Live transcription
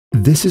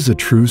This is a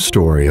true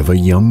story of a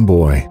young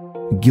boy,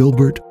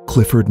 Gilbert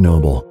Clifford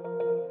Noble,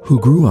 who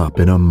grew up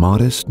in a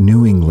modest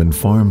New England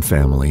farm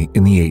family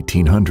in the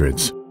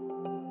 1800s.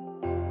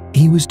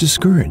 He was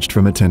discouraged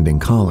from attending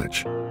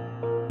college,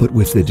 but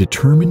with the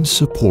determined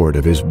support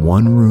of his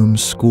one-room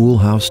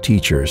schoolhouse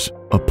teachers,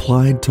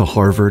 applied to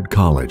Harvard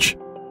College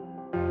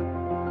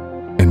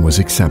and was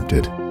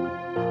accepted.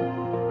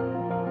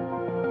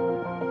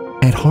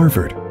 At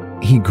Harvard,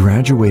 he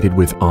graduated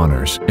with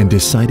honors and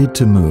decided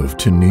to move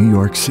to New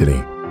York City,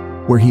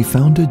 where he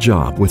found a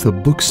job with a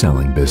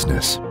bookselling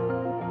business.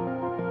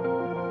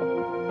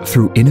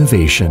 Through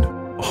innovation,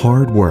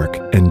 hard work,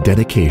 and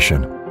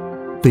dedication,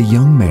 the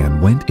young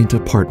man went into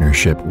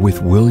partnership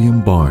with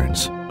William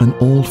Barnes, an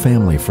old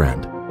family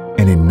friend,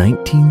 and in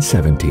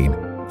 1917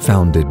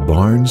 founded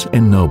Barnes &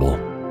 Noble.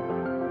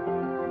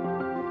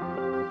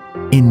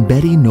 In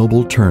Betty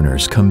Noble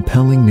Turner's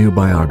compelling new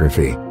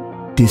biography,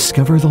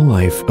 discover the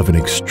life of an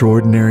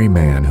extraordinary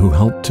man who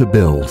helped to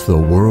build the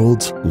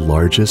world's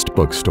largest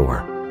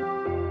bookstore.